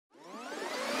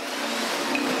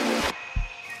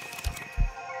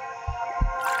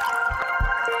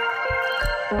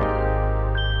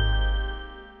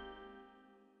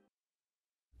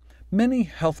Many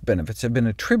health benefits have been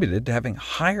attributed to having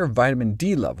higher vitamin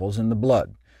D levels in the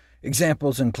blood.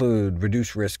 Examples include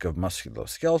reduced risk of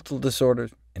musculoskeletal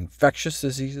disorders, infectious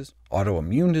diseases,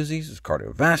 autoimmune diseases,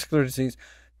 cardiovascular disease,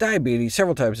 diabetes,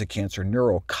 several types of cancer,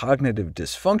 neurocognitive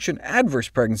dysfunction, adverse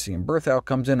pregnancy and birth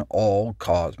outcomes, and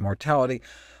all-cause mortality.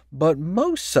 But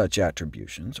most such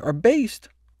attributions are based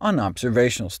on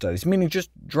observational studies, meaning just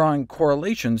drawing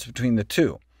correlations between the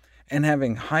two. And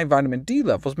having high vitamin D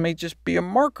levels may just be a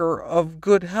marker of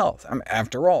good health.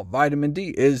 After all, vitamin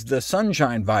D is the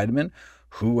sunshine vitamin.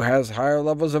 Who has higher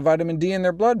levels of vitamin D in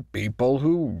their blood? People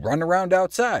who run around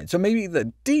outside. So maybe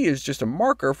the D is just a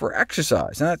marker for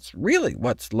exercise, and that's really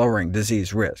what's lowering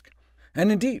disease risk. And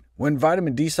indeed, when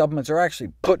vitamin D supplements are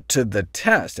actually put to the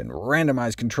test in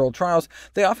randomized controlled trials,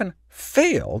 they often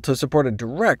fail to support a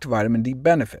direct vitamin D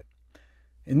benefit.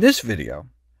 In this video,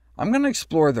 I'm going to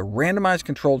explore the randomized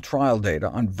controlled trial data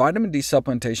on vitamin D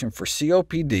supplementation for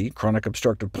COPD, chronic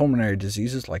obstructive pulmonary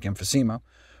diseases like emphysema,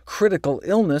 critical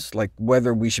illness, like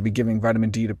whether we should be giving vitamin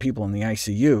D to people in the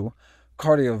ICU,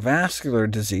 cardiovascular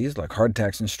disease, like heart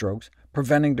attacks and strokes,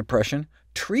 preventing depression,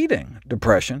 treating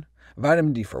depression,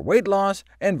 vitamin D for weight loss,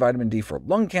 and vitamin D for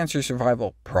lung cancer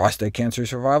survival, prostate cancer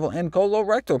survival, and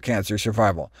colorectal cancer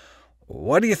survival.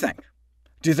 What do you think?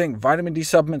 Do you think vitamin D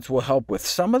supplements will help with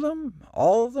some of them,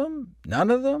 all of them,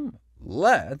 none of them?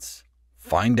 Let's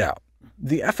find out.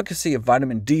 The efficacy of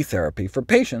vitamin D therapy for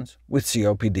patients with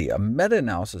COPD. A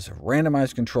meta-analysis of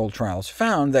randomized controlled trials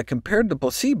found that compared to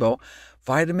placebo,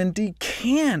 vitamin D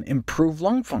can improve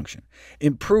lung function,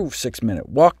 improve 6-minute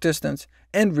walk distance,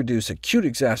 and reduce acute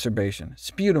exacerbation,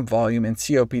 sputum volume, and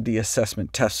COPD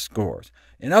assessment test scores.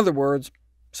 In other words,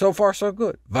 so far so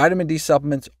good. Vitamin D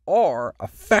supplements are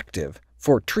effective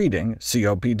for treating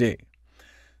COPD.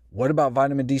 What about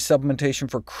vitamin D supplementation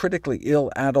for critically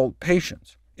ill adult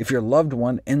patients? If your loved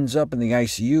one ends up in the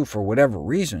ICU for whatever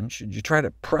reason, should you try to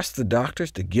press the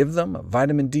doctors to give them a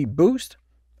vitamin D boost?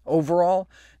 Overall,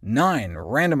 9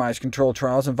 randomized controlled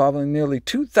trials involving nearly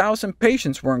 2,000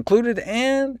 patients were included,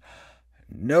 and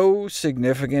no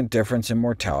significant difference in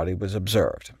mortality was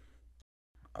observed.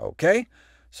 OK,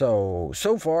 so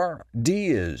far, D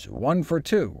is 1 for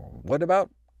 2. What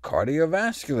about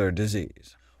cardiovascular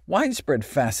disease? Widespread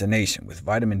fascination with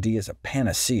vitamin D as a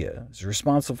panacea is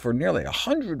responsible for nearly a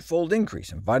 100-fold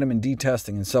increase in vitamin D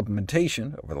testing and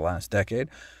supplementation over the last decade,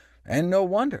 and no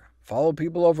wonder. Follow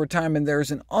people over time, and there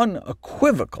is an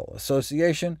unequivocal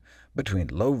association between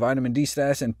low vitamin D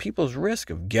status and people's risk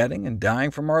of getting and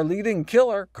dying from our leading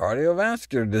killer,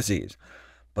 cardiovascular disease.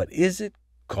 But is it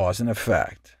cause and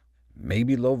effect?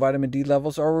 Maybe low vitamin D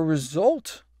levels are a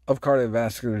result of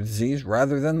cardiovascular disease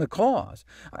rather than the cause.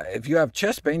 If you have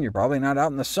chest pain, you're probably not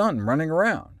out in the sun running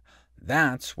around.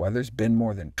 That's why there's been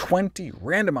more than 20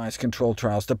 randomized controlled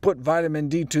trials to put vitamin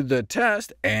D to the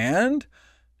test, and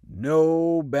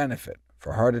no benefit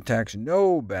for heart attacks,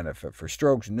 no benefit for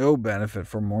strokes, no benefit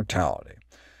for mortality.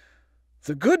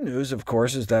 The good news, of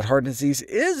course, is that heart disease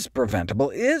is preventable,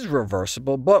 is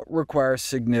reversible, but requires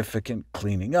significant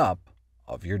cleaning up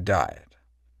of your diet.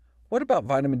 What about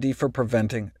vitamin D for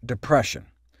preventing depression?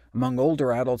 Among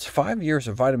older adults, 5 years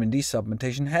of vitamin D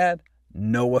supplementation had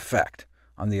no effect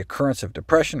on the occurrence of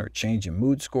depression or change in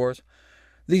mood scores.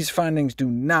 These findings do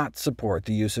not support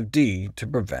the use of D to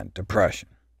prevent depression.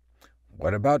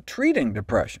 What about treating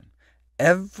depression?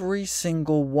 Every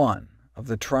single one of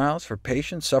the trials for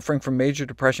patients suffering from major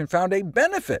depression found a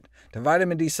benefit to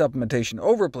vitamin D supplementation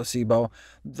over placebo,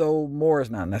 though more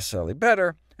is not necessarily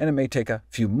better, and it may take a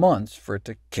few months for it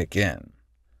to kick in.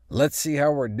 Let's see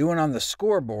how we're doing on the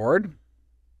scoreboard.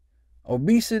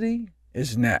 Obesity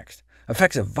is next.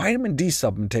 Effects of vitamin D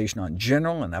supplementation on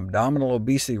general and abdominal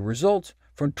obesity results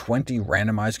from 20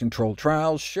 randomized controlled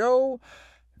trials show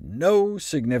no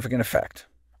significant effect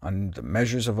on the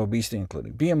measures of obesity,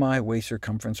 including BMI, waist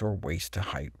circumference, or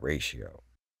waist-to-height ratio.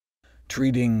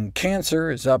 Treating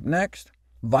cancer is up next.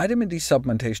 Vitamin D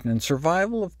supplementation and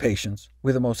survival of patients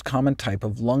with the most common type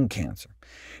of lung cancer.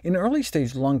 In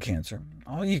early-stage lung cancer,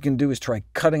 all you can do is try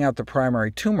cutting out the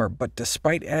primary tumor, but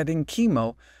despite adding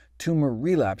chemo, tumor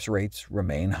relapse rates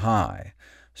remain high.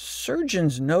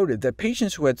 Surgeons noted that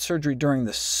patients who had surgery during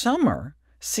the summer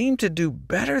seemed to do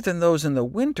better than those in the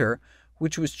winter,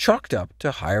 which was chalked up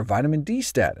to higher vitamin D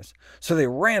status. So they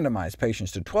randomized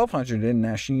patients to 1,200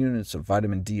 international units of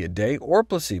vitamin D a day or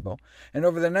placebo, and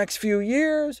over the next few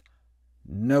years,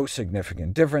 no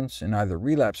significant difference in either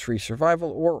relapse-free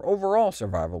survival or overall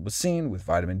survival was seen with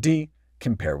vitamin D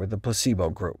compared with the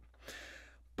placebo group.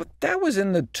 But that was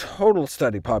in the total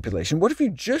study population. What if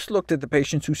you just looked at the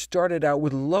patients who started out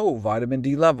with low vitamin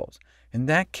D levels? In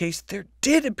that case, there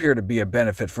did appear to be a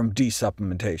benefit from D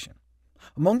supplementation.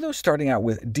 Among those starting out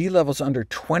with D levels under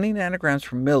 20 nanograms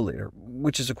per milliliter,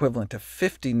 which is equivalent to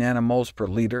 50 nanomoles per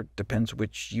liter, depends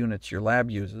which units your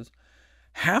lab uses,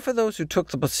 half of those who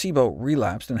took the placebo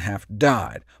relapsed and half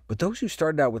died, but those who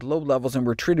started out with low levels and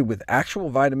were treated with actual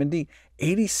vitamin D,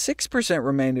 86%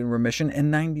 remained in remission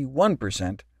and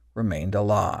 91% remained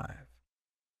alive.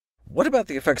 What about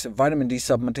the effects of vitamin D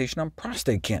supplementation on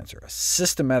prostate cancer? A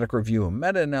systematic review and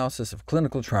meta-analysis of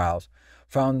clinical trials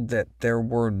found that there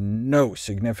were no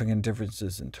significant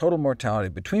differences in total mortality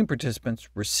between participants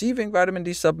receiving vitamin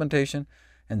D supplementation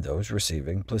and those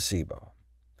receiving placebo.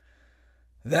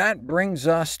 That brings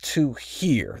us to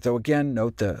here, though again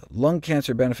note the lung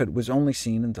cancer benefit was only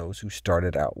seen in those who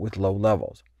started out with low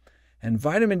levels. And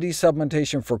vitamin D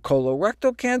supplementation for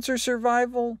colorectal cancer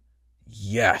survival?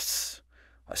 Yes.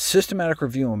 A systematic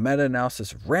review and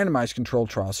meta-analysis of randomized controlled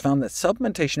trials found that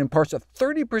supplementation imparts a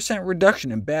 30%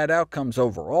 reduction in bad outcomes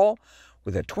overall,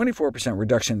 with a 24%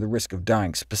 reduction in the risk of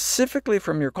dying specifically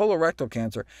from your colorectal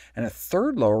cancer, and a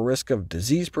third lower risk of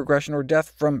disease progression or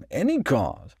death from any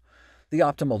cause. The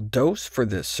optimal dose for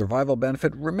this survival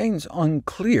benefit remains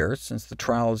unclear, since the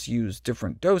trials use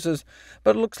different doses,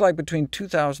 but it looks like between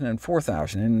 2,000 and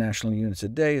 4,000 international units a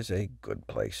day is a good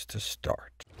place to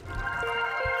start.